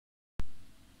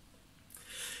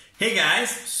Hey guys,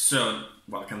 so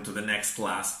welcome to the next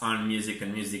class on music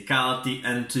and musicality,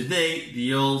 and today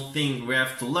the old thing we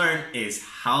have to learn is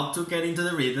how to get into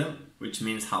the rhythm, which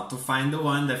means how to find the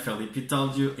one that Felipe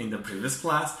told you in the previous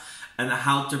class, and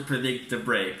how to predict the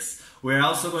breaks. We're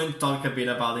also going to talk a bit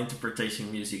about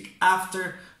interpretation music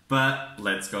after, but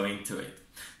let's go into it.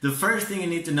 The first thing you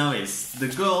need to know is the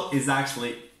goal is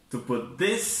actually to put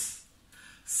this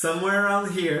somewhere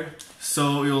around here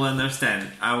so you'll understand.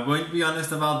 I'm going to be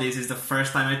honest about this. It's the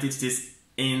first time I teach this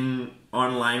in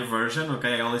online version,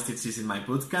 okay? I always teach this in my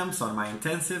bootcamps or my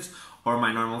intensives or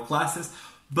my normal classes,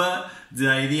 but the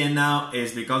idea now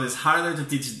is because it's harder to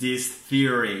teach this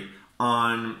theory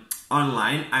online,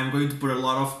 I'm going to put a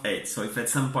lot of aids. So if at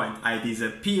some point I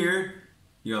disappear,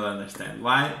 you'll understand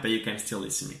why, but you can still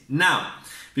listen to me. Now,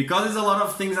 because there's a lot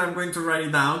of things I'm going to write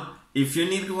it down, if you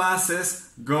need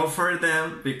glasses, go for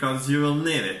them because you will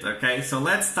need it, okay? So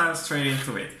let's start straight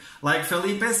into it. Like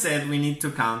Felipe said, we need to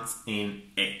count in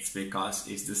eights because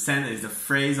it's the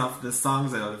phrase of the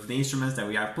songs, of the instruments that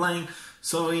we are playing,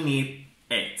 so we need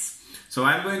eights. So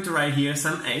I'm going to write here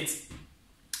some eights.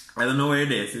 I don't know where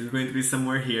it is. It's going to be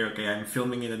somewhere here, okay? I'm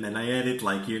filming it and then I edit,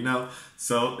 like you know.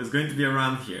 So it's going to be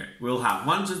around here. We'll have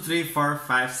 1, 2, 3, 4,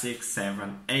 5, 6,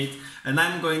 7, 8, and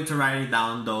I'm going to write it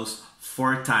down those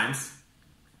 4 times,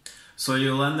 so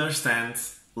you'll understand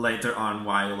later on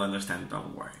why you'll understand,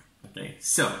 don't worry. Okay,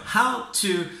 so how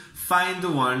to find the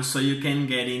one so you can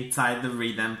get inside the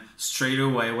rhythm straight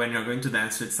away when you're going to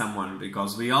dance with someone,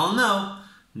 because we all know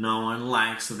no one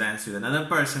likes to dance with another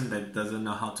person that doesn't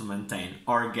know how to maintain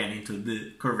or get into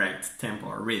the correct tempo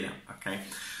or rhythm, okay?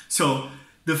 So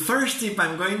the first tip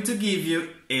I'm going to give you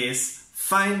is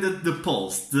find the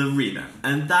pulse, the rhythm,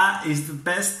 and that is the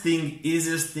best thing,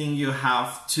 easiest thing you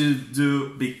have to do,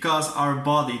 because our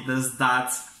body does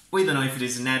that. We don't know if it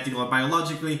is genetic or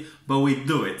biologically, but we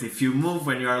do it. If you move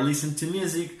when you are listening to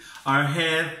music, our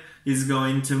head is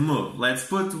going to move. Let's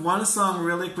put one song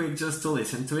really quick just to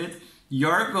listen to it.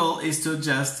 Your goal is to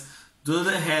just do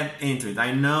the head into it.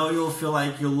 I know you'll feel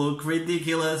like you look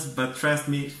ridiculous, but trust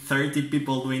me, 30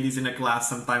 people doing this in a class,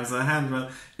 sometimes 100,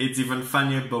 it's even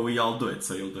funnier, but we all do it,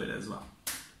 so you'll do it as well.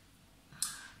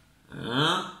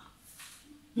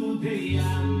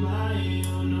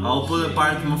 I'll put a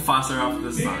part more faster of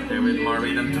the song, okay, with more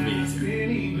rhythm to be easier.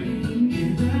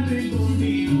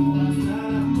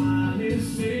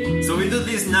 So we do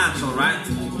this natural, right?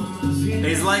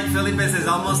 It's like Felipe says,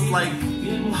 almost like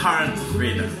hard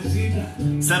rhythm.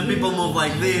 Some people move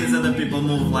like this, other people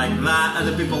move like that,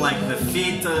 other people like the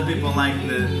feet, other people like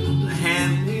the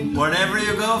hand. Whatever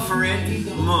you go for it,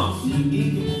 move.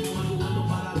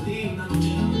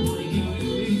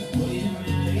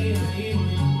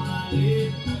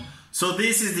 So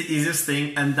this is the easiest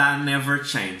thing, and that never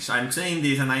changed. I'm saying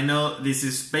this and I know this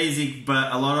is basic,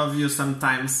 but a lot of you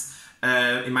sometimes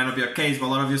it might not be your case, but a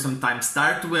lot of you sometimes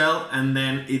start well and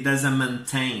then it doesn't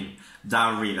maintain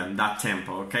that rhythm, that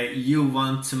tempo, okay? You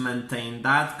want to maintain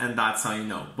that, and that's how you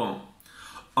know. Boom.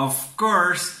 Of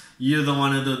course, you don't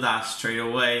want to do that straight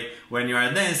away. When you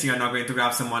are dancing, you're not going to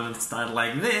grab someone and start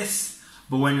like this.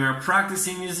 But when you are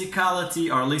practicing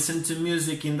musicality or listen to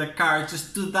music in the car,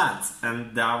 just do that.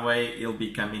 And that way you'll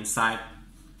become inside.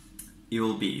 It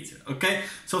will be easier, okay?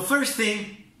 So first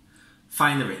thing,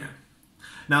 find the rhythm.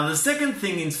 Now the second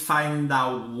thing is find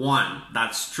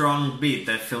that strong beat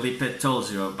that Felipe told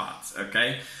you about,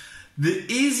 okay? The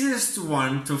easiest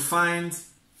one to find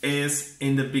is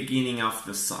in the beginning of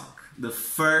the song. The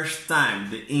first time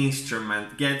the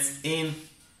instrument gets in,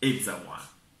 it's a one.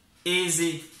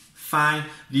 Easy, fine.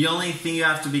 The only thing you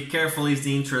have to be careful is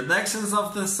the introductions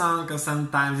of the song, because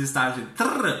sometimes it starts with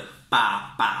trrr,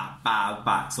 ba, ba, ba,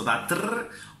 ba. So that trrr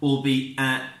will be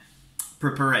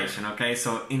preparation, okay?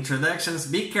 So introductions,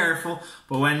 be careful,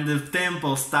 but when the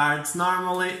tempo starts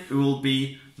normally, it will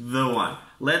be the one.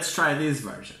 Let's try this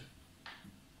version.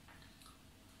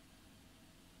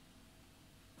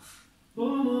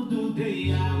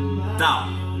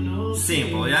 Down.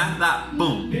 Simple, yeah? That,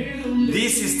 boom.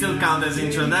 This is still counted as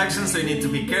introduction, so you need to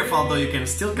be careful, although you can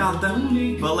still count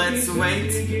them, but let's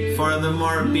wait for the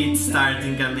more beats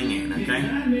starting coming in, okay?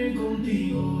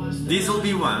 These will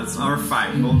be ones or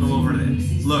 5. We'll go over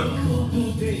this. Look.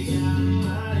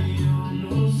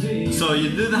 So you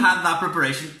do have that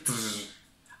preparation,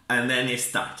 and then it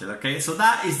started, okay? So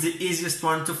that is the easiest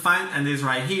one to find, and is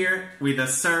right here with a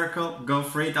circle. Go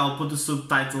for it. I'll put the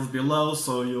subtitles below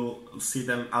so you'll see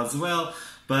them as well.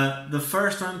 But the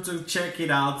first one to check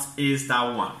it out is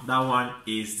that one. That one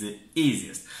is the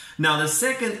easiest. Now the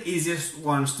second easiest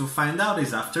ones to find out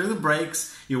is after the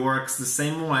breaks. It works the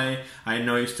same way. I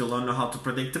know you still don't know how to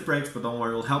predict the breaks, but don't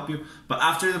worry, we'll help you. But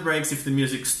after the breaks, if the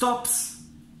music stops,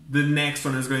 the next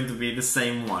one is going to be the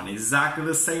same one, exactly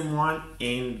the same one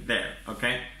in there,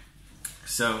 okay?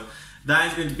 So that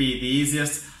is going to be the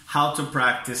easiest. How to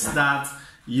practice that?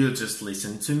 You just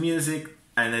listen to music,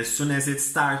 and as soon as it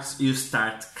starts, you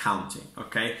start counting,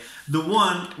 okay? The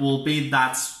one will be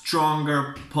that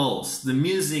stronger pulse. The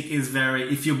music is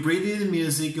very, if you breathe in the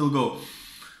music, you'll go,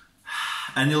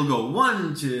 and you'll go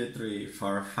 1, 2, 3,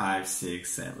 4, 5,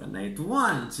 6, 7, 8.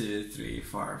 1, 2, 3,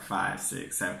 4, 5,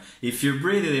 6, 7. If you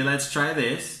breathe it, let's try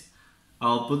this.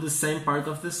 I'll put the same part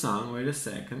of the song. Wait a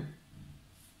second.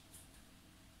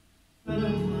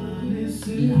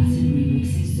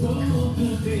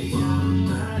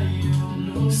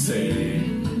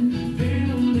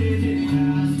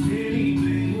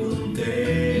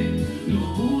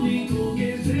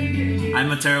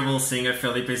 I'm a terrible singer.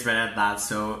 Felipe is better at that,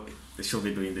 so she'll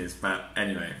be doing this, but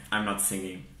anyway, I'm not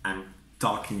singing, I'm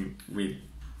talking with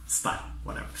style,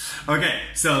 whatever. Okay,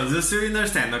 so just so you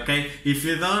understand, okay, if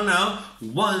you don't know,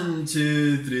 1,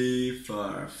 2, 3,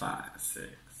 4, 5, 6,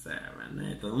 7,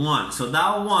 8, and 1. So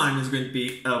that one is going to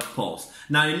be a pulse.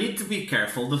 Now you need to be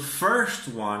careful. The first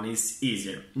one is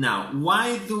easier. Now,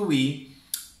 why did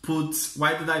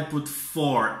I put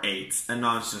 4 8s and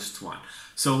not just one?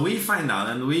 So we find out,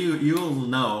 and you'll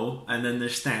know and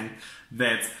understand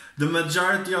that the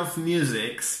majority of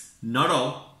musics, not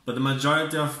all, but the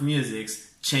majority of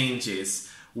musics changes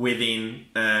within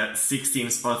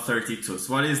 16s or 32s.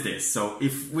 What is this? So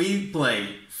if we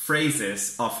play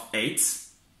phrases of 8s,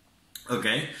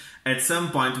 okay, at some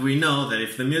point we know that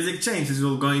if the music changes,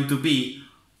 we're going to be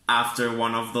after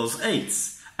one of those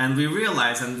 8s. And we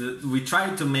realize, and we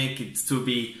try to make it to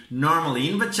be normally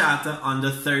in bachata on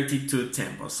the 32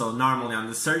 tempo. So normally on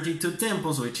the 32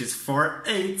 tempos, which is 4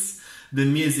 8s, the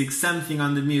music, something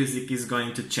on the music is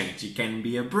going to change. It can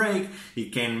be a break,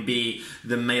 it can be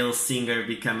the male singer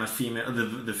become a female,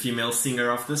 the female singer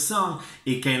of the song,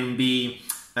 it can be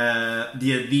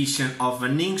the addition of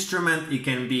an instrument, it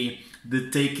can be the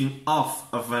taking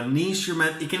off of an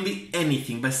instrument, it can be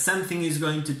anything, but something is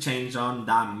going to change on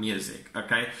that music,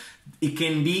 okay? It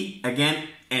can be, again,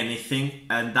 anything,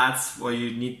 and that's what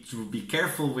you need to be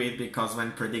careful with, because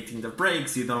when predicting the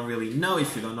breaks, you don't really know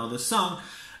if you don't know the song.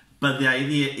 But the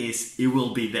idea is it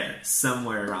will be there,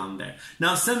 somewhere around there.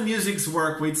 Now, some musics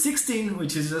work with 16,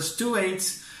 which is just 2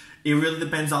 8s. It really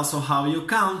depends also how you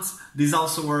count. This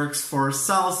also works for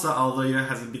salsa, although it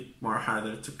has a bit more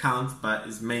harder to count, but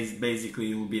it's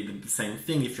basically it will be the same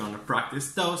thing if you want to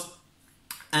practice those.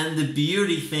 And the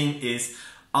beauty thing is,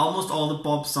 almost all the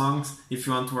pop songs, if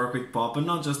you want to work with pop, and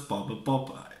not just pop, but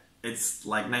pop, it's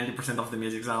like 90% of the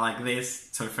musics are like this,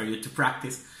 so for you to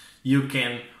practice, you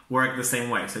can work the same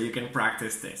way, so you can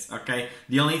practice this, okay?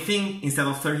 The only thing, instead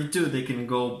of 32, they can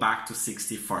go back to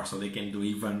 64, so they can do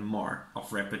even more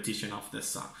of repetition of the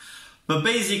song. But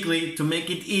basically, to make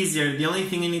it easier, the only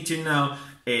thing you need to know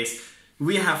is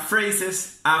we have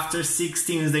phrases. After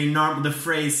 16, the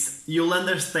phrase you'll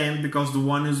understand because the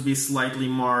one will be slightly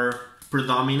more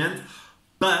predominant,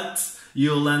 but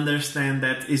you'll understand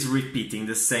that is repeating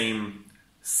the same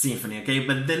symphony, okay?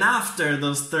 But then after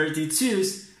those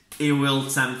 32s, it will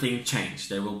something change.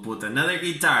 They will put another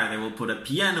guitar, they will put a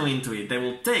piano into it, they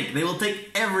will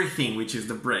take everything, which is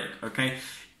the break, okay?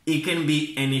 It can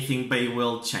be anything, but it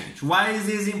will change. Why is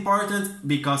this important?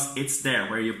 Because it's there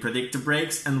where you predict the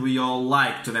breaks, and we all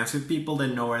like to dance with people that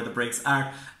know where the breaks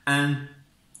are and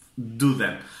do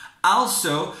them.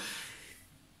 Also,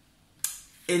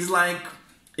 it's like,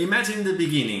 imagine the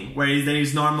beginning where there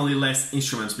is normally less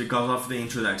instruments because of the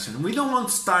introduction. We don't want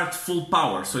to start full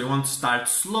power, so you want to start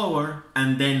slower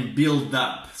and then build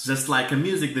up. Just like the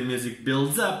music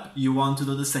builds up, you want to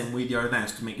do the same with your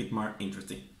dance to make it more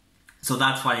interesting. So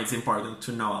that's why it's important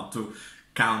to know how to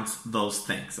count those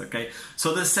things, okay?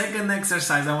 So the second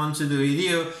exercise I want to do with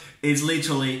you is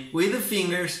literally with the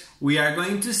fingers. We are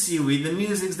going to see with the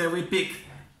musics that we pick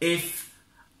if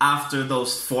after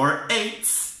those 4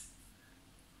 8s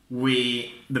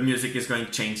the music is going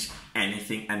to change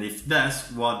anything, and if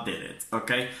does, what did it,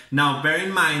 okay? Now bear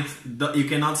in mind that you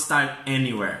cannot start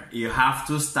anywhere. You have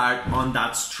to start on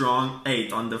that strong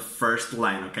 8 on the first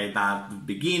line, okay? That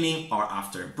beginning or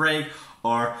after a break,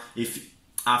 or if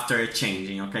after a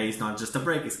changing, okay? It's not just a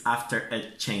break, it's after a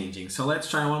changing. So let's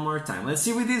try one more time. Let's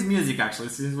see with this music actually,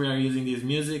 since we are using this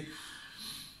music.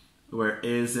 Where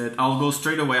is it? I'll go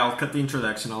straight away, I'll cut the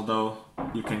introduction, although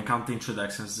you can count the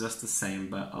introductions just the same,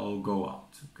 but I'll go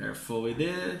out. Careful with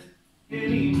it. Okay.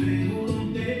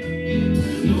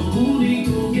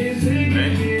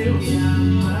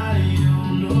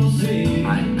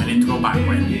 I need to go back,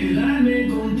 wait.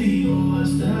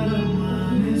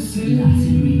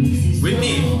 With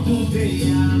me.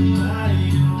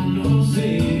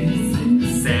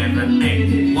 7,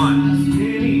 8, 1.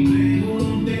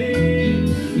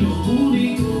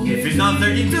 If it's not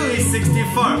 32, it's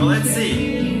 64. But let's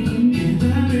see.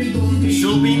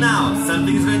 Should be now.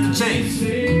 Something is going to change.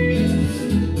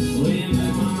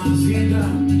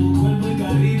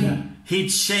 He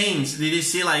changed. Did you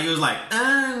see? Like he was like,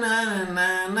 na na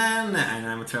na na na. And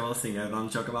I'm a terrible singer.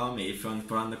 Don't joke about me. If you want to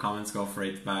put on the comments, go for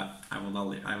it. But I will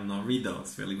not read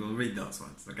those. Really will read those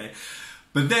ones. Okay.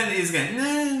 But then it's going,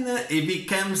 nah, nah, it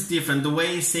becomes different. The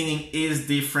way he's singing is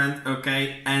different,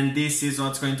 okay? And this is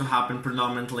what's going to happen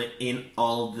predominantly in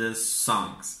all the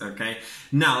songs, okay?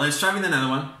 Now, let's try with another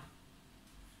one.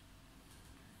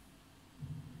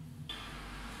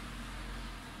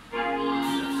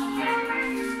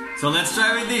 So let's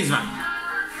try with this one.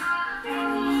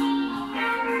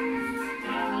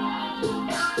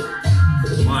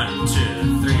 One,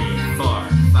 two, three, four,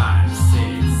 five,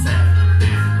 six, seven.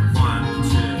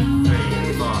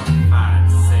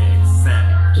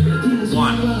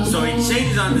 1. So it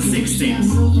changes on the 16th.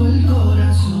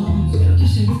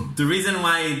 The reason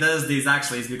why it does this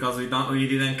actually is because we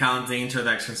didn't count the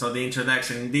introduction. So the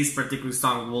introduction in this particular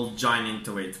song will join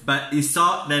into it. But you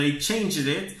saw that it changed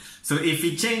it. So if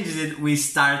it changes it, we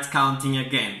start counting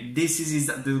again. This is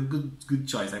the good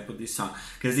choice. I put this song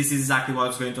because this is exactly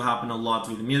what's going to happen a lot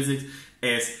with the music.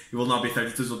 Is it will not be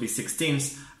 32s, it will be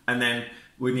 16s, and then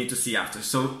we need to see after.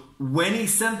 So when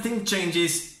something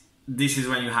changes, this is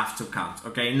when you have to count,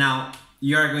 okay? Now,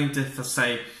 you're going to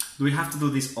say, do we have to do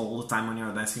this all the time when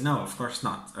you're dancing? No, of course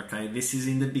not, okay? This is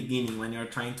in the beginning when you're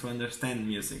trying to understand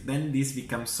music. Then this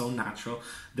becomes so natural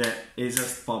that it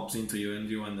just pops into you and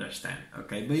you understand,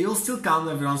 okay? But you'll still count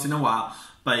every once in a while,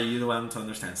 but you want to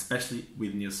understand, especially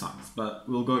with new songs. But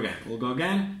we'll go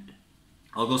again.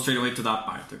 I'll go straight away to that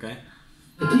part, okay?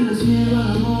 Tienes miedo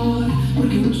al amor,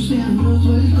 porque muchos me han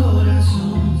roto el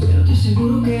corazón, pero te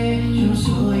aseguro que yo no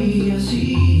soy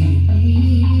así.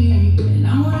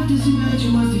 Enamorarte se me ha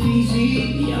hecho más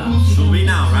difícil y aún should be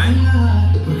now, right?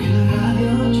 Porque la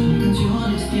radio lleva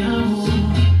canciones de amor.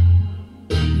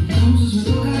 Entonces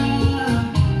me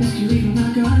tocará escribir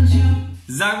una canción.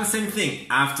 Exactly the same thing.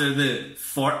 After the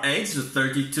 4/8, the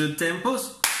 32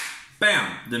 tempos,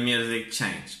 bam, the music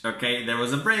changed, okay? There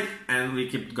was a break and we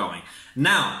kept going.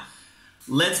 Now,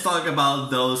 let's talk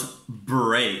about those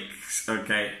breaks,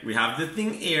 okay? We have the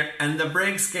thing here and the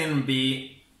breaks can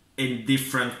be in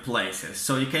different places.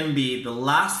 So it can be the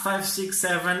last 5, 6,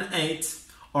 7, 8,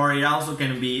 or it also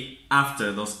can be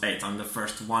after those 8 on the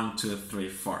first 1, 2, 3,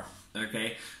 4,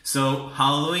 okay? So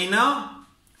how do we know?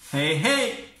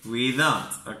 Hey, we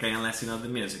don't, okay, unless you know the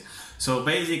music. So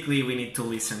basically we need to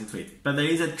listen to it. But there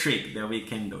is a trick that we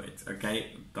can do it,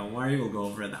 okay? Don't worry, we'll go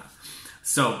over that.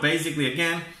 So basically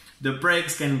again, the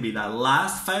breaks can be that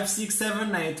last 5, 6,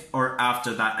 7, 8 or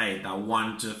after that 8, that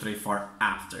 1, 2, 3, 4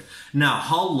 after. Now,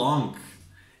 how long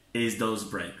is those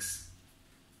breaks?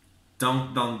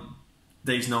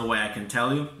 There's no way I can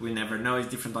tell you. We never know, it's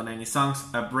different on any songs.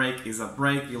 A break is a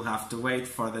break, you'll have to wait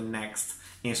for the next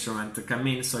instrument to come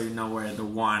in so you know where the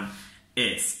one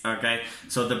is, okay?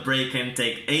 So the break can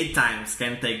take 8 times,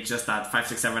 can take just that 5,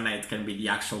 6, 7, 8 can be the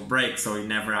actual break, so it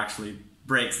never actually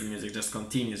breaks, the music just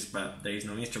continues, but there is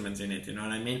no instruments in it, you know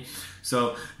what I mean?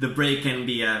 So the break can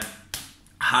be a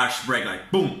harsh break, like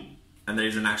boom, and there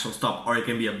is an actual stop, or it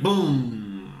can be a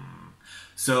boom.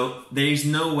 So there is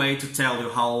no way to tell you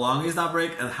how long is that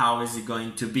break and how is it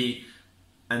going to be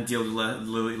until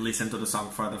you listen to the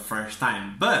song for the first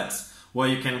time. But what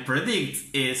you can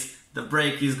predict is the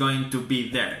break is going to be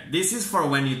there. This is for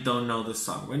when you don't know the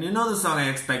song. When you know the song, I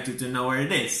expect you to know where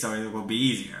it is, so it will be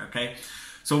easier, okay?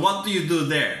 So what do you do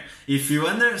there? If you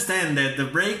understand that the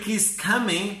break is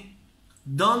coming,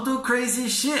 don't do crazy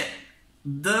shit.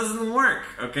 Doesn't work,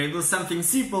 okay? Do something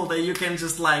simple that you can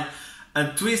just like a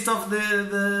twist of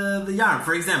the arm.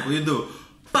 For example, you do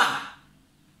pa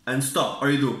and stop,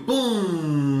 or you do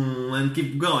boom and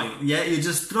keep going. Yeah, you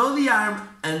just throw the arm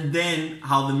and then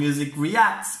how the music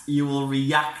reacts, you will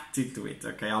react to it,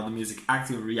 okay? How the music acts,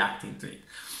 you're reacting to it.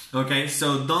 Okay,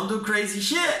 so don't do crazy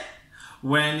shit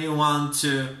when you want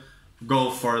to go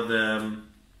for the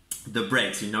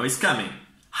breaks. You know it's coming.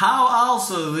 How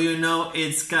also do you know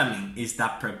it's coming? Is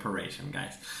that preparation,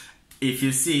 guys. If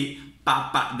you see,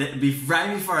 right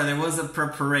before there was a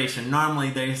preparation, normally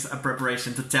there is a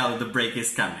preparation to tell you the break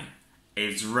is coming.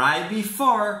 It's right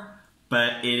before,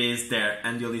 but it is there,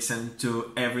 and you listen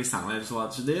to every song. Let's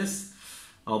watch this.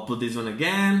 I'll put this one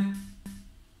again.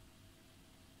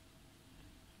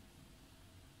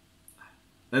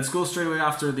 Let's go straight away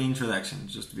after the introduction,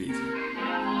 just to be easy.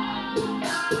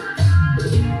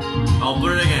 I'll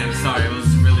put it again, sorry, it was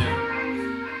really...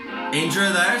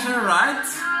 Introduction, right?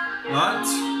 What?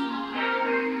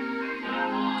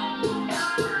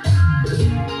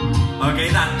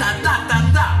 Okay,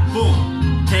 that,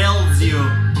 boom, tells you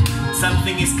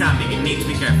something is coming, you need to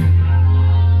be careful.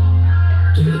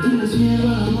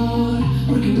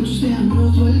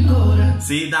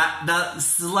 See, that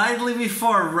slightly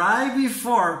before, right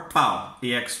before, pow,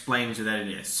 he explains you that it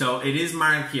is. So it is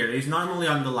marked here, it's normally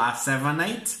on the last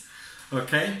 7/8.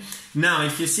 Okay, now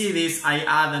if you see this, I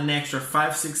add an extra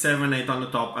 5, 6, 7, 8 on the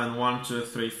top and 1, 2,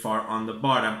 3, 4 on the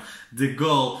bottom. The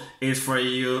goal is for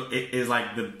you, it is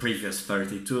like the previous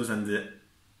 32s and the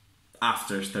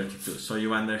after 32. So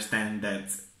you understand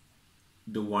that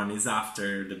the one is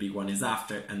after, the big one is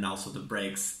after, and also the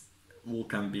breaks will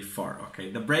come before. Okay,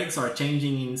 the breaks are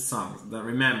changing in songs. But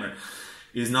remember,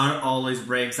 it's not always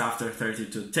breaks after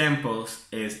 32 tempos,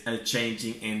 is a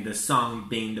changing in the song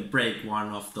being the break, one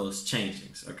of those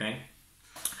changings, okay?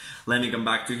 Let me come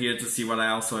back to here to see what I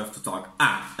also have to talk.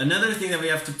 Another thing that we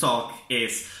have to talk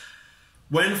is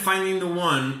when finding the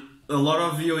one, a lot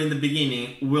of you in the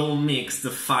beginning will mix the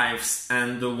 5s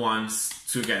and the 1s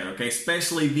together, okay?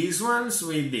 Especially these ones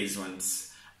with these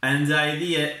ones. And the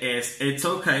idea is, it's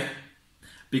okay,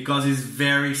 because it's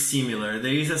very similar.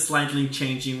 There is a slightly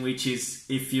changing, which is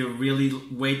if you really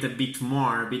wait a bit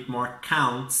more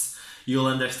counts, you'll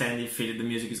understand if the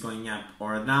music is going up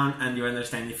or down, and you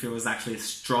understand if it was actually a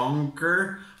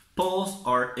stronger pulse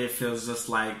or if it was just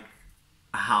like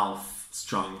a half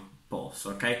strong pulse,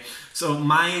 okay? So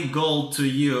my goal to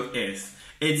you is,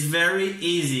 it's very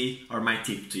easy, or my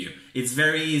tip to you, it's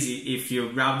very easy if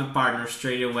you grab the partner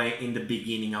straight away in the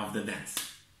beginning of the dance.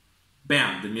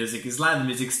 Bam, the music is loud, the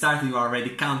music starts, you're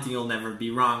already counting, you'll never be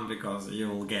wrong because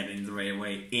you'll get in the right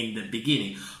way in the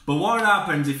beginning. But what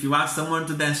happens if you ask someone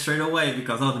to dance straight away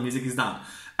because, oh, the music is down,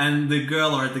 and the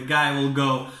girl or the guy will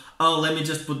go, oh, let me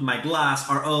just put my glass,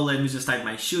 or oh, let me just tie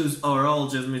my shoes, or oh,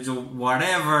 just me do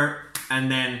whatever, and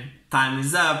then time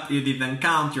is up, you didn't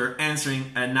count, you're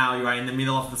answering, and now you are in the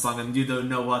middle of the song and you don't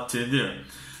know what to do.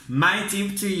 My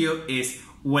tip to you is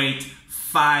wait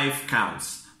 5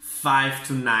 counts. 5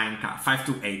 to 9 counts, 5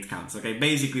 to 8 counts, okay?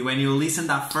 Basically, when you listen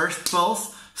that first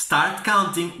pulse, start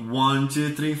counting 1,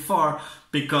 2, 3, 4,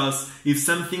 because if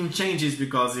something changes,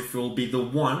 because if it will be the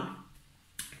 1,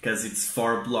 because it's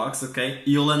 4 blocks, okay?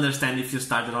 You'll understand if you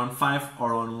started on 5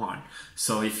 or on 1.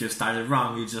 So if you started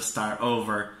wrong, you just start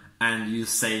over and you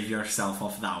save yourself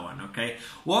of that one, okay?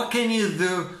 What can you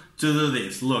do to do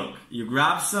this? Look, you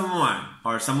grab someone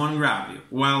or someone grab you.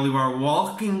 While you are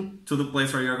walking to the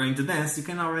place where you're going to dance, you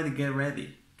can already get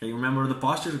ready. Okay, remember the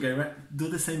postures? Get ready. Do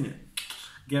the same here.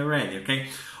 Get ready, okay?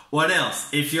 What else?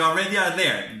 If you already are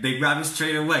there, they grab you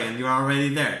straight away and you're already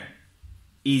there.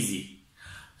 Easy.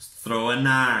 Throw an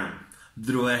arm.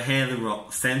 Do a head roll.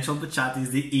 Central bachata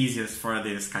is the easiest for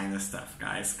this kind of stuff,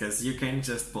 guys, because you can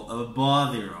just pull a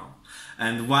body roll.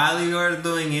 And while you're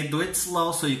doing it, do it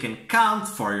slow so you can count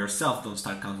for yourself. Don't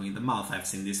start counting in the mouth. I've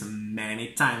seen this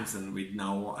many times and we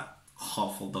know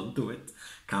awful, don't do it.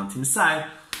 Count inside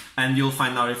and you'll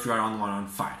find out if you are on 1 on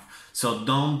 5. So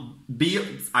be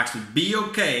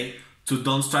okay to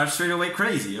don't start straight away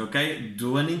crazy, okay?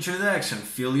 Do an introduction,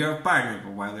 feel your partner,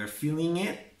 but while you're feeling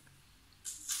it,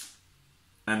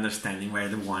 understanding where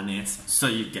the 1 is so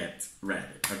you get ready,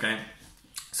 okay?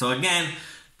 So again,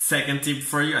 second tip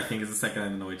for you, I think it's the second, I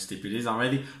don't know which tip it is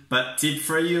already, but tip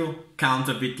for you, count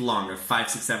a bit longer, 5,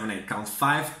 6, 7, 8, count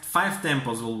 5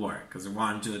 tempos will work, because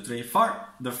 1, 2, 3, 4,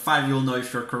 the 5 you'll know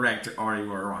if you're correct or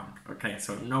you are wrong, okay,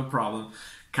 so no problem,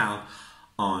 count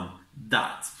on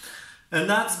that. And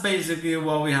that's basically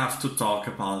what we have to talk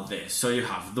about this. So you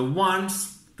have the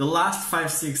 1s, the last 5,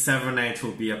 6, 7, 8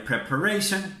 will be a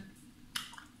preparation,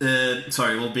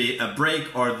 will be a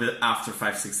break, or the after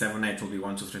 5, 6, 7, 8 will be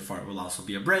 1, 2, 3, 4 will also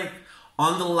be a break.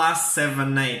 On the last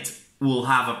 7, 8 we'll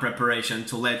have a preparation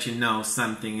to let you know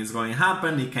something is going to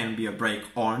happen. It can be a break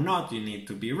or not, you need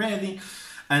to be ready.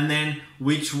 And then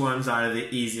which ones are the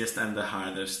easiest and the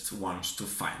hardest ones to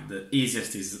find. The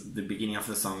easiest is the beginning of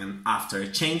the song and after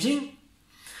changing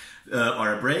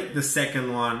or a break. The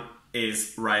second one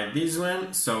is right this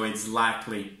one, so it's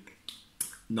likely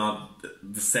not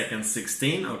the second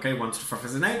 16, okay? 1, 2, 3, 4, 5,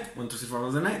 6, 8, 1, 2, 3,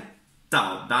 4, 5, 6, 8.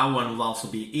 That one will also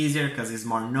be easier because it's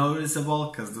more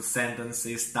noticeable, because the sentence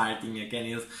is starting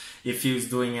again. If he's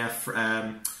doing a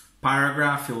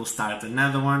paragraph, he will start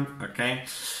another one, okay?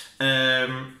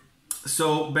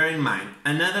 So bear in mind,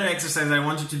 another exercise I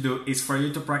want you to do is for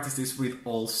you to practice this with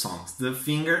all songs. The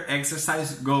finger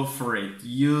exercise, go for it.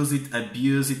 Use it,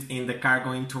 abuse it in the car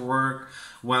going to work,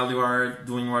 while you are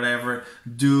doing whatever.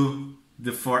 Do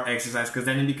the 4 exercise, because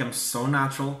then it becomes so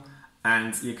natural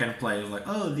and you can play like,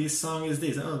 oh, this song is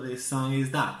this, oh, this song is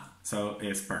that. So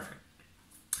it's perfect.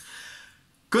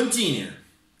 Continue.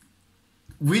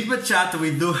 With bachata,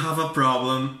 we do have a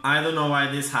problem. I don't know why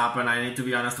this happened. I need to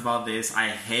be honest about this. I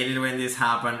hate it when this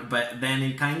happened, but then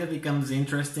it kind of becomes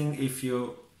interesting if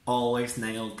you always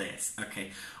nail this, okay?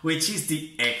 Which is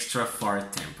the extra 4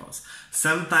 tempos.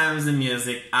 Sometimes the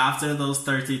music, after those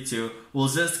 32, will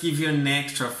just give you an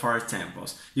extra 4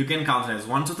 tempos. You can count it as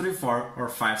 1, 2, 3, 4, or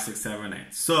 5, 6, 7,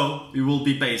 8. So it will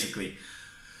be basically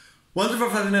 1, 2, 4,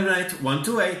 5, 6, 7, 8, 1,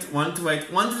 2, 8, 1, 2,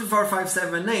 8, 1, 2, 3, 4, 5,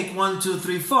 7, 8, 1, 2,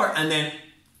 3, 4, and then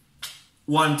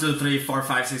 1, 2, 3, 4,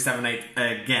 5, 6, 7, 8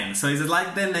 again. So it's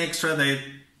like an extra that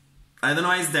I don't know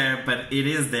why it's there, but it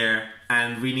is there,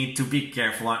 and we need to be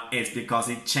careful on it because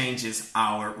it changes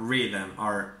our rhythm,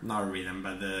 or not rhythm,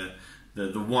 but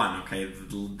the one, okay,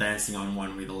 the dancing on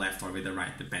one with the left or with the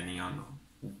right, depending on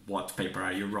what paper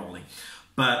are you rolling.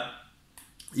 But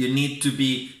you need to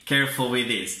be careful with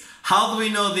this. How do we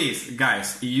know this?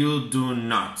 Guys, you do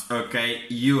not, okay?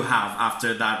 You have,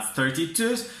 after that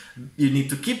 32s, you need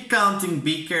to keep counting,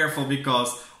 be careful,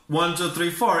 because 1, 2, 3,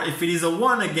 4, if it is a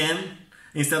 1 again,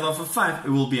 instead of a 5, it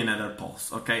will be another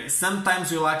pulse, okay?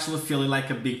 Sometimes you'll actually feel it like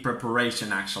a big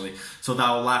preparation, actually. So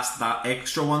that will last, that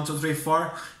extra 1, 2, 3,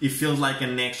 4, it feels like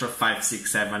an extra 5,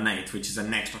 6, 7, 8, which is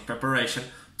an extra preparation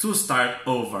to start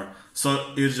over.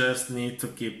 So you just need to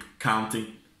keep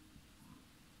counting.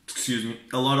 Excuse me,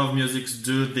 a lot of musics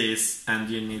do this, and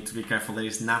you need to be careful. There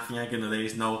is nothing I can do. There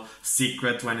is no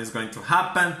secret when it's going to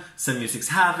happen. Some musics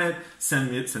have it,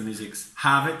 some musics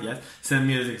have it, yes. Some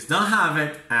musics don't have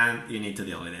it, and you need to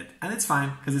deal with it. And it's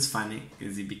fine, because it's funny,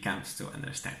 because it becomes to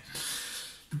understand.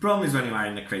 The problem is when you are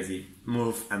in a crazy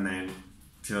move, and then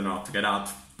you don't know how to get out,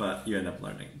 but you end up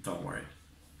learning, don't worry.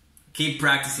 Keep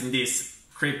practicing this,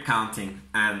 keep counting,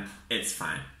 and it's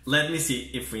fine. Let me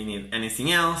see if we need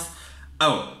anything else.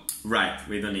 Oh, right,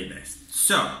 we don't need this.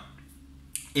 So,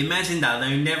 imagine that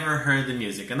you never heard the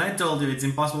music, and I told you it's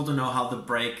impossible to know how the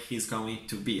break is going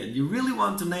to be, and you really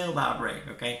want to nail that break,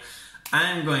 okay?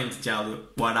 I'm going to tell you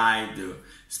what I do,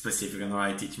 specifically what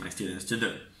I teach my students to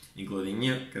do, including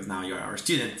you, because now you're our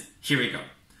student. Here we go.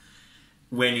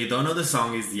 When you don't know the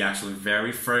song, is the actual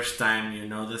very first time you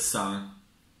know the song,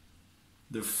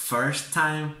 the first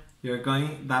time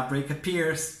that break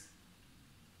appears,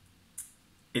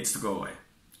 it's to go away.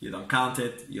 You don't count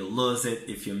it, you lose it.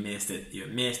 If you missed it, you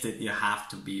missed it. You have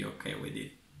to be okay with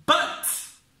it. But,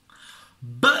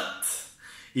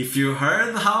 if you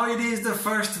heard how it is the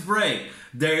first break,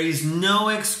 there is no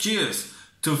excuse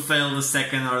to fail the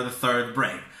second or the third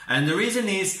break. And the reason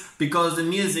is because the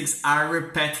musics are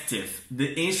repetitive.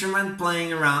 The instrument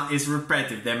playing around is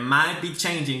repetitive. There might be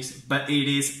changings, but it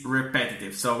is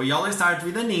repetitive. So we always start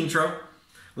with an intro.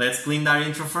 Let's clean that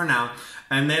intro for now.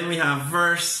 And then we have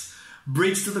verse,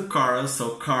 bridge to the chorus,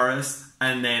 so chorus,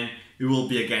 and then it will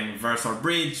be again verse or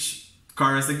bridge,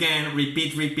 chorus again,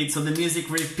 repeat, repeat. So the music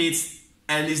repeats,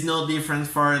 and there's no difference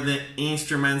for the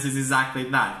instruments, it's exactly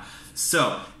that.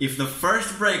 So if the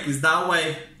first break is that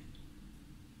way,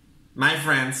 my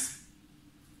friends,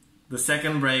 the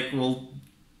second break will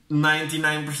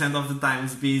 99% of the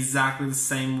times be exactly the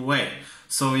same way.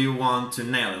 So you want to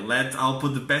nail it. I'll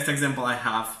put the best example I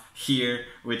have here,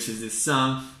 which is this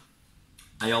song.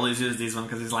 I always use this one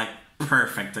because it's like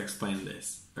perfect to explain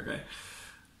this, okay?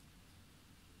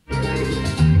 Get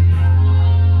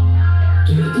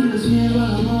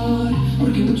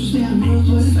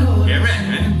ready,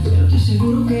 man.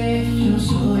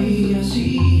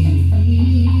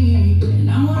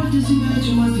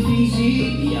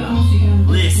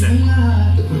 Listen.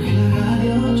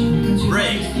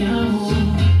 Break.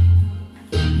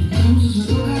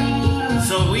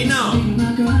 So we know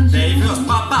that if it goes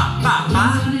pa pa pa pa,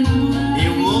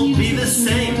 it will be the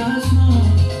same.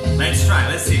 Let's try,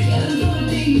 let's see.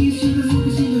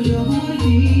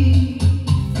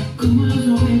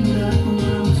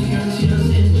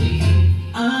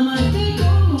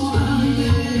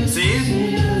 See?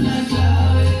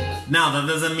 Now now that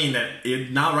doesn't mean that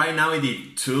right now it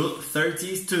did 2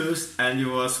 32s and it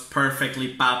was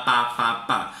perfectly pa pa pa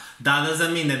pa. That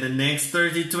doesn't mean that the next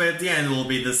 32 at the end will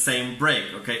be the same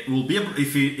break. Okay, will be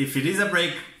if it is a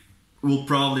break, will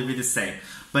probably be the same.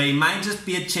 But it might just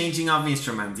be a changing of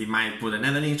instrument. It might put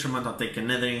another instrument or take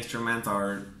another instrument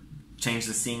or change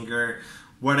the singer,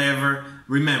 whatever.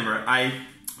 Remember,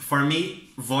 for me,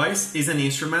 voice is an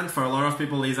instrument. For a lot of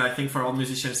people is, I think for all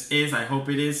musicians is, I hope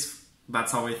it is.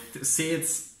 That's how we see it.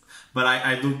 But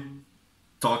I do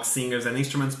talk singers and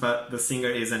instruments, but the singer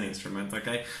is an instrument,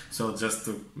 okay? So just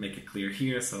to make it clear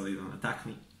here so you don't attack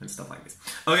me and stuff like this.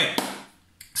 Okay,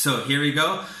 so here we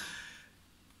go.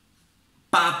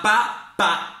 Pa pa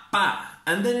pa pa.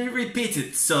 And then you repeat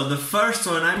it. So the first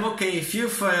one, I'm okay if you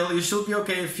fail. You should be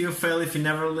okay if you fail. If you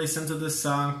never listen to the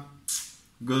song,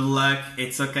 good luck.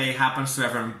 It's okay. It happens to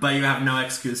everyone. But you have no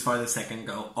excuse for the second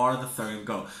go or the third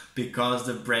go, because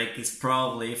the break is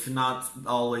probably, if not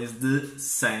always, the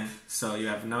same. So you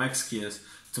have no excuse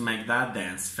to make that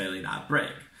dance failing that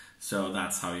break. So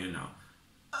that's how you know.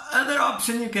 Other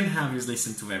option you can have is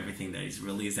listen to everything that is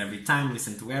released every time.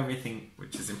 Listen to everything,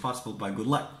 which is impossible, but good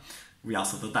luck. We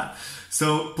also do that.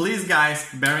 So please guys,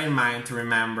 bear in mind to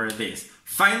remember this.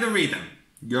 Find the rhythm.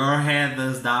 Your head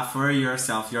does that for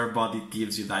yourself. Your body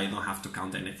gives you that. You don't have to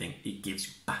count anything. It gives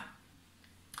you that.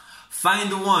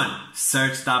 Find the one.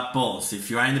 Search that pulse.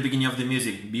 If you are in the beginning of the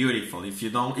music, beautiful. If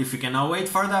you cannot wait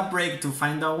for that break to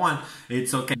find that one,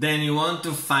 it's okay. Then you want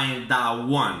to find that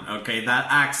one, okay? That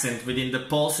accent within the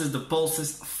pulses,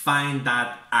 find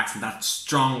that accent, that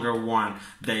stronger one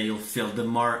that you'll feel, the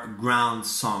more ground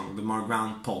song, the more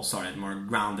ground pulse, the more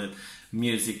grounded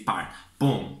music part.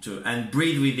 Boom, and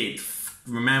breathe with it.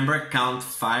 Remember, count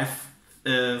five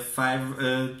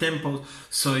tempos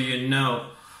so you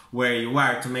know where you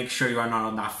are, to make sure you are not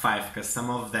on that 5, because some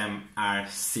of them are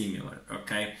similar,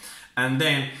 okay? And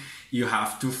then you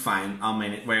have to find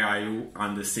where are you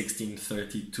on the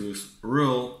 1632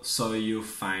 rule, so you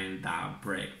find that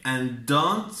break. And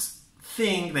don't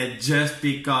think that just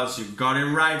because you got it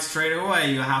right straight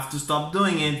away, you have to stop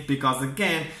doing it, because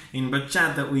again, in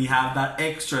bachata we have that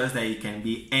extras that you can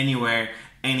be anywhere,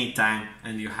 anytime,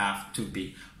 and you have to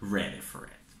be ready for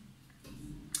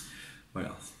it. What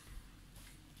else?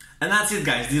 And that's it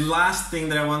guys. The last thing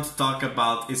that I want to talk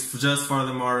about is just for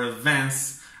the more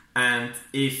advanced, and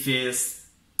if it's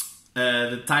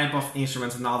the type of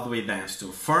instruments and how do we dance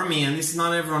to. For me, and this is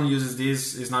not everyone uses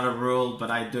this, it's not a rule, but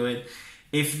I do it.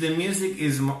 If the music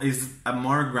is a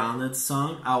more grounded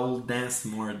song, I will dance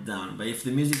more down. But if the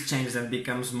music changes and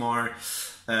becomes more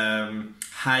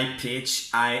high pitch,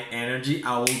 high energy,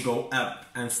 I will go up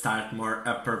and start more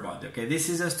upper body. Okay, this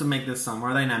is just to make the song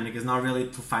more dynamic. It's not really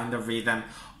to find the rhythm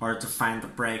or to find the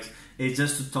breaks. It's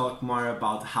just to talk more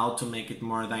about how to make it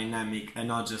more dynamic and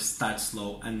not just start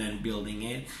slow and then building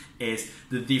it. Is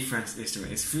the difference is to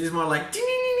it. If it's more like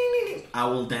I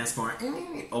will dance more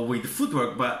or with the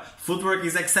footwork, but footwork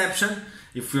is exception.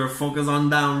 If you're focused on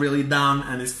down, really down,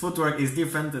 and this footwork is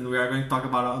different, and we are going to talk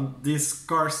about on this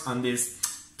course, on this,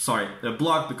 the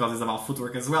blog, because it's about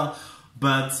footwork as well,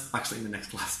 but actually in the next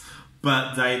class.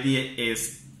 But the idea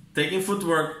is taking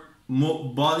footwork,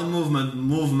 body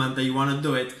movement that you want to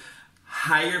do it,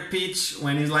 higher pitch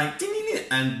when it's like,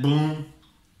 and boom,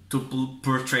 to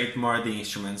portray more the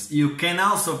instruments. You can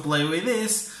also play with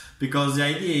this, because the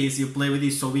idea is you play with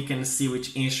this so we can see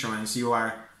which instruments you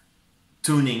are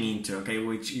tuning into, okay,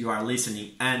 which you are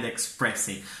listening and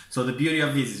expressing. So the beauty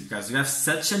of this is because you have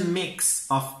such a mix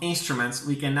of instruments,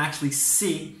 we can actually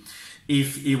see,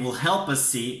 if it will help us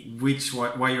see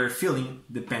what you're feeling,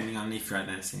 depending on if you're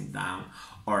dancing down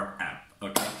or up,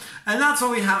 okay? And that's what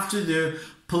we have to do.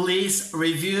 Please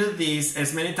review this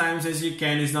as many times as you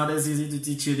can. It's not as easy to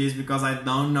teach you this because I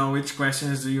don't know which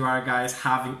questions you are guys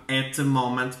having at the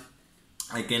moment.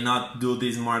 I cannot do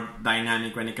this more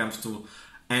dynamic when it comes to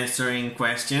answering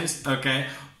questions, okay?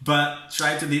 But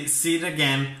try to see it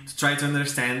again, to try to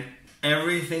understand.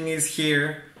 Everything is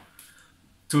here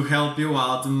to help you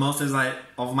out, most of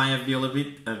my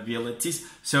abilities.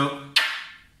 So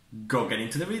go get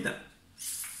into the rhythm.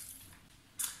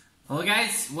 Hello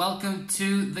guys, welcome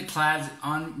to the class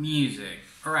on music.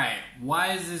 Alright,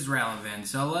 why is this relevant?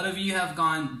 So a lot of you have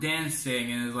gone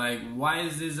dancing and it's like, why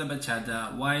is this a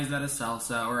bachata? Why is that a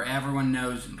salsa? Or everyone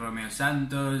knows Romeo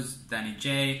Santos, Danny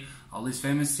J, all these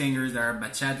famous singers that are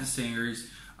bachata singers.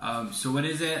 So what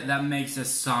is it that makes a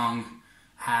song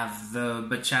have the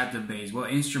bachata bass?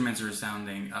 What instruments are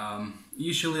sounding?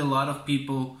 Usually a lot of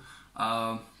people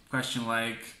question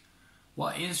like,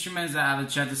 what instruments that have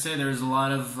bachata say? There's a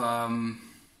lot of,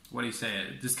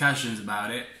 discussions about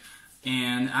it.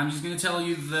 And I'm just gonna tell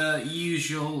you the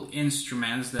usual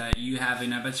instruments that you have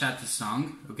in a bachata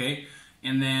song, okay?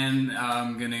 And then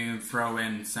I'm gonna throw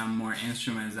in some more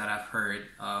instruments that I've heard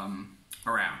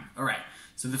around. Alright,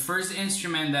 so the first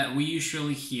instrument that we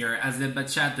usually hear as the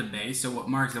bachata bass, so what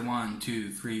marks the 1,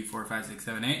 2, 3, 4, 5, 6,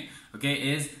 7, 8, okay,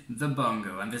 is the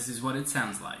bongo. And this is what it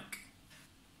sounds like.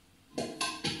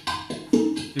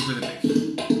 Stick with the bass.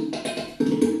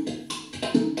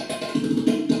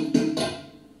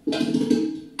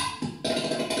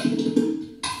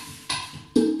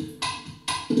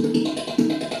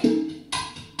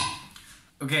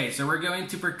 Okay, so we're going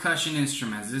to percussion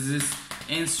instruments. This is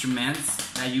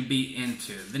instruments that you beat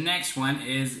into. The next one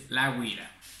is la guira.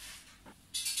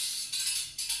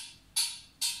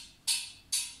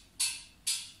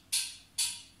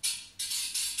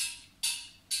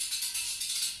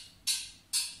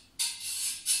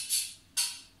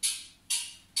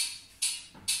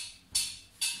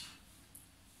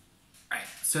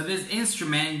 So this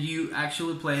instrument, you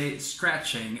actually play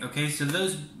scratching, okay? So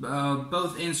those,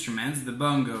 both instruments, the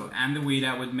bongo and the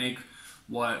guira, would make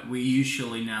what we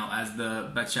usually know as the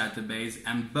bachata bass,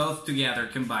 and both together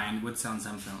combined would sound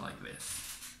something like this.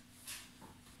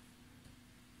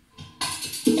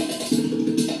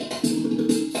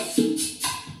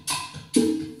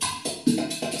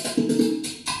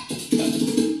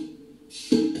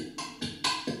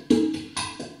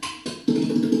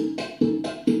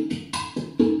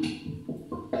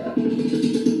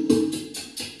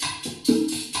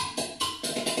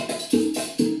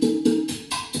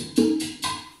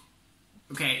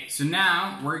 So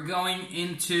now we're going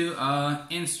into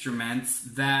instruments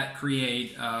that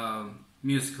create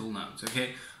musical notes,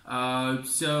 okay?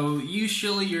 So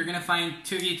usually you're gonna find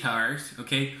 2 guitars,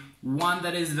 okay? One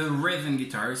that is the rhythm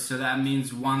guitar, so that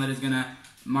means one that is gonna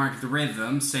mark the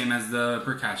rhythm, same as the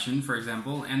percussion, for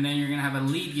example. And then you're gonna have a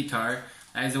lead guitar,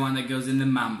 that is the one that goes in the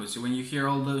mambo. So when you hear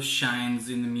all those shines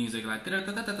in the music, like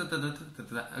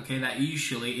okay, that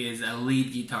usually is a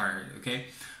lead guitar, okay?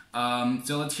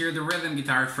 So let's hear the rhythm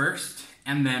guitar first,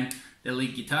 and then the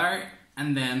lead guitar,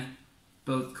 and then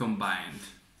both combined.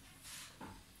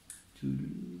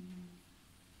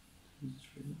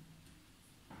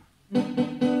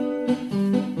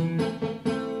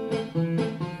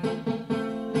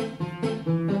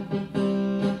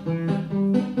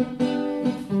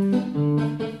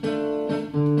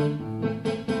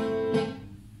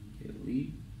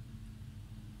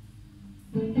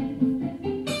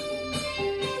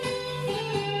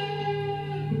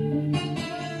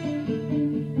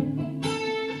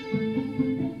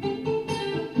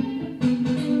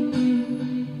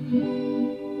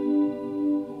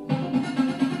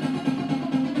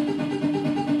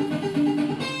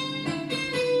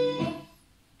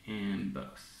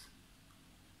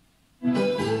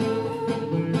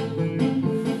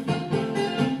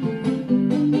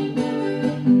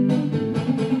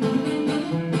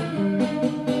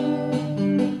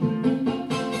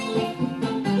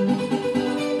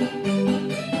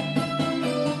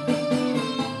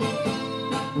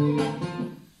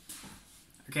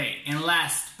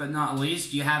 But not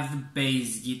least, you have the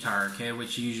bass guitar, okay,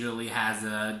 which usually has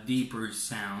a deeper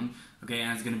sound, okay,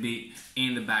 and it's going to be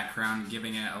in the background,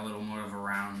 giving it a little more of a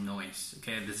round noise,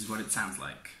 okay. This is what it sounds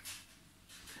like.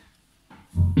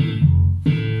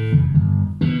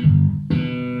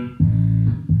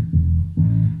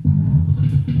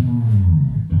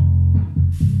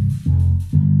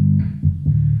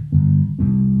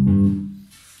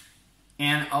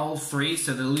 And all three,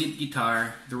 so the lead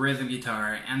guitar, the rhythm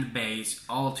guitar, and the bass,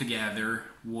 all together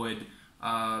would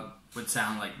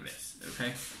sound like this,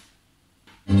 okay?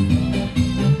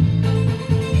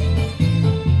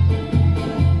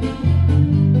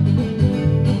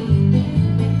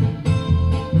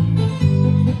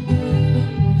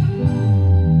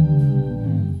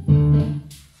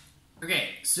 Okay,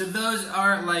 so those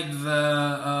are like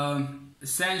the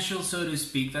essentials, so to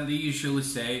speak, that they usually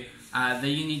say that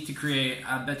you need to create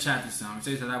a bachata song.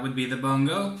 So that would be the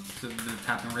bongo, so the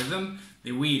tapping rhythm,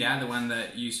 the guira, the one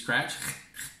that you scratch,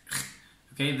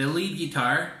 okay, the lead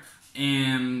guitar,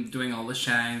 and doing all the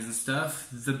shines and stuff,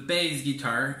 the bass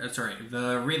guitar,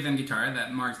 the rhythm guitar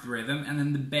that marks the rhythm, and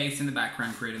then the bass in the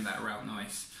background creating that round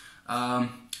noise.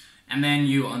 And then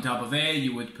you, on top of it,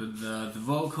 you would put the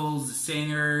vocals, the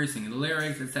singer, singing the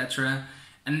lyrics, etc.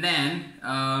 And then,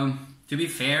 to be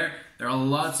fair, there are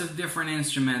lots of different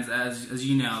instruments, as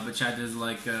you know. Bachata is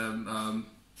like,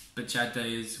 bachata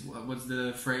is, what's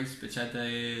the phrase? Bachata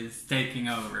is taking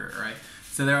over, right?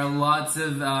 So there are lots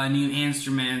of new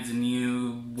instruments and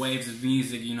new waves of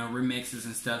music, you know, remixes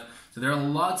and stuff. So there are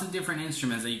lots of different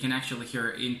instruments that you can actually hear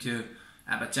into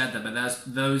at bachata, but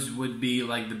those would be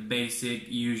like the basic,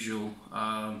 usual,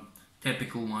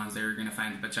 typical ones that you're gonna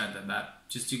find in bachata. But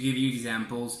just to give you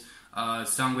examples,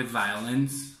 song with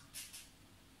violins.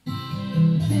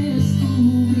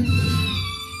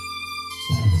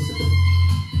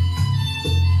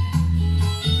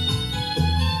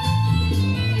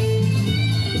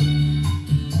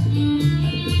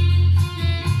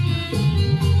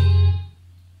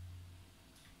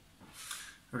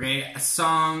 Okay, a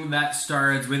song that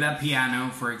starts with a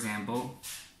piano, for example.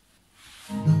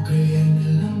 No creía en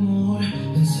el amor,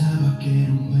 pensaba que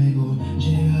era un juego.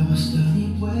 Llegaba hasta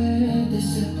mi puerta y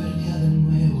se perdía de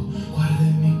nuevo.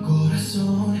 Guardé mi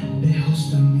corazón,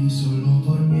 lejos de mí solo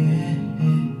por miedo.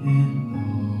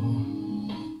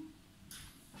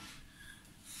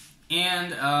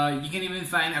 And you can even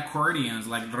find accordions,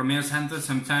 like Romeo Santos.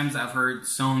 Sometimes I've heard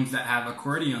songs that have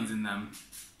accordions in them.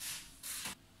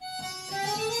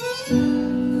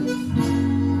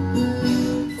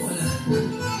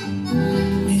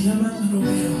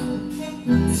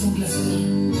 Es un placer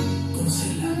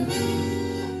conocerla.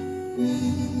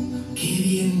 Qué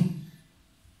bien.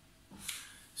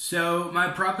 So my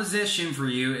proposition for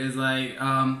you is like,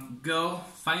 go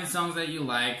find songs that you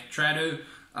like, try to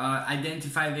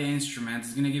identify the instruments.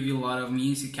 It's going to give you a lot of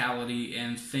musicality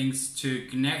and things to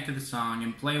connect to the song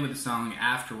and play with the song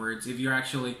afterwards. If you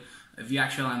actually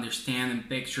understand and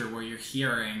picture what you're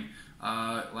hearing,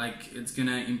 like it's going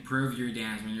to improve your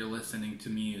dance when you're listening to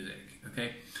music.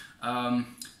 Okay.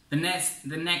 The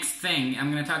next thing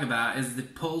I'm going to talk about is the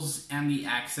pulse and the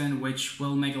accent, which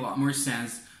will make a lot more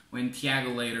sense when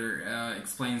Tiago later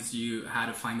explains to you how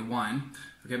to find the one.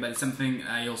 Okay, but it's something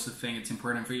I also think it's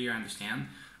important for you to understand.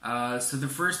 So the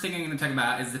first thing I'm going to talk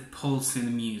about is the pulse in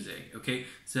the music. Okay,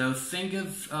 so think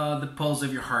of the pulse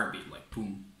of your heartbeat, like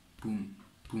boom, boom,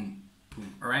 boom,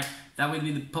 boom. All right, that would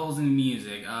be the pulse in the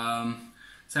music.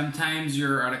 Sometimes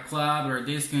you're at a club or a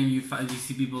disco and you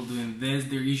see people doing this.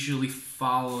 They're usually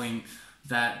following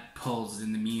that pulse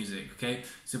in the music, okay?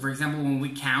 So for example, when we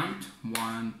count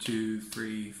 1, 2,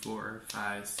 3, 4,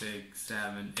 5, 6,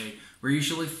 7, 8, we're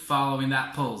usually following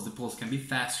that pulse. The pulse can be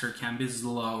faster, can be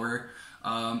slower,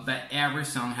 but every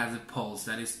song has a pulse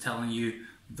that is telling you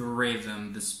the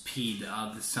rhythm, the speed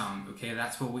of the song, okay?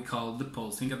 That's what we call the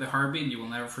pulse. Think of the heartbeat and you will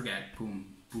never forget.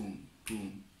 Boom, boom,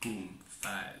 boom, boom.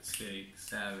 5, 6,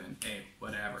 7, 8,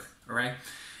 whatever, alright?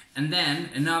 And then,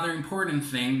 another important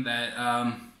thing that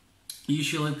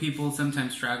usually people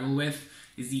sometimes struggle with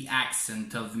is the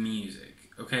accent of the music,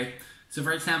 okay? So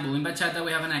for example, in bachata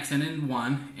we have an accent in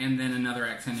 1 and then another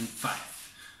accent in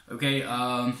 5, okay?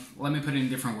 Let me put it in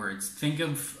different words. Think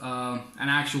of an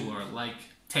actual word, like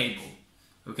table,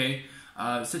 okay?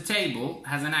 So table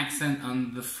has an accent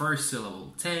on the first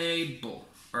syllable, table,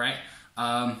 alright?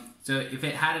 So if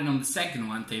it had it on the second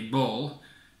one, table,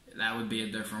 that would be a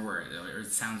different word. Or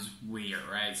it sounds weird,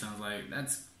 right? It sounds like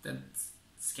that's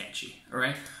sketchy,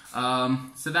 alright?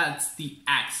 So that's the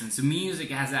accent. So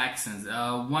music has accents.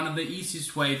 One of the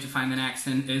easiest way to find an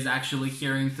accent is actually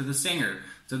hearing to the singer.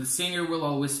 So the singer will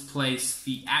always place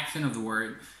the accent of the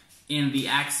word in the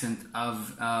accent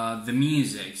of the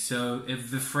music. So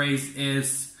if the phrase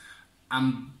is,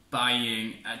 I'm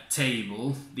buying a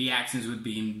table, the accents would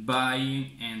be in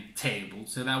buying and table.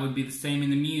 So that would be the same in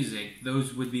the music.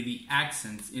 Those would be the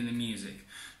accents in the music.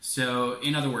 So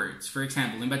in other words, for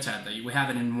example, in bachata, you would have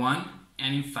it in 1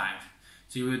 and in 5.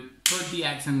 So you would put the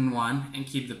accent in 1 and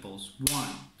keep the pulse. 1,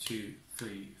 2,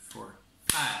 3, 4,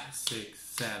 5, 6,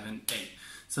 7, 8.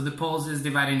 So the pulse is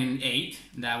divided in 8.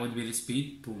 That would be the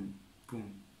speed. Boom,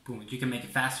 boom, boom. You can make it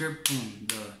faster. Boom,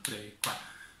 2, 3, 4.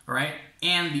 Alright?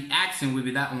 And the accent would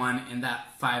be that 1 and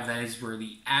that 5. That is where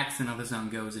the accent of the song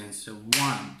goes in. So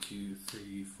 1, 2,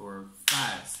 3, 4,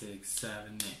 5, 6,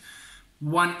 7, 8.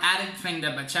 One added thing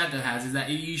that bachata has is that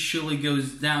it usually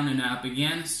goes down and up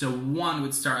again. So 1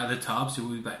 would start at the top. So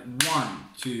we would be like 1,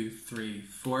 2, 3,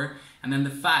 4. And then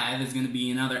the 5 is going to be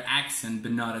another accent,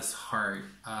 but not as hard,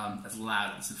 as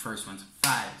loud as the first one. So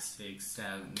 5, 6,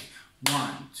 7, 8.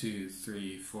 1, 2,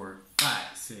 3, 4, 5,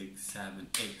 6, 7,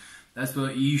 8. That's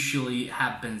what usually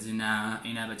happens in a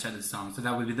bachata song. So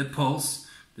that would be the pulse,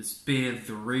 the speed,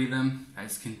 the rhythm.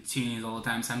 That continues all the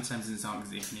time. Sometimes in songs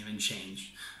they can even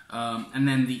change. And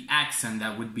then the accent,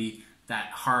 that would be that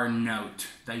hard note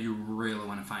that you really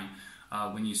want to find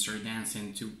when you start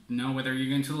dancing, to know whether you're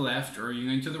going to the left or you're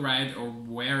going to the right or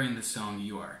where in the song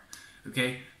you are.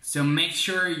 Okay, so make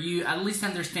sure you at least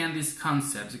understand these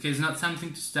concepts. Okay, it's not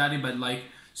something to study, but like,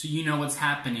 so you know what's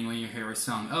happening when you hear a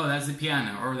song. Oh, that's the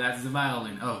piano, or that's the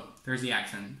violin. Oh, there's the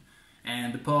accent.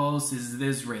 And the pulse is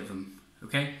this rhythm.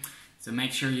 Okay, so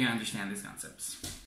make sure you understand these concepts.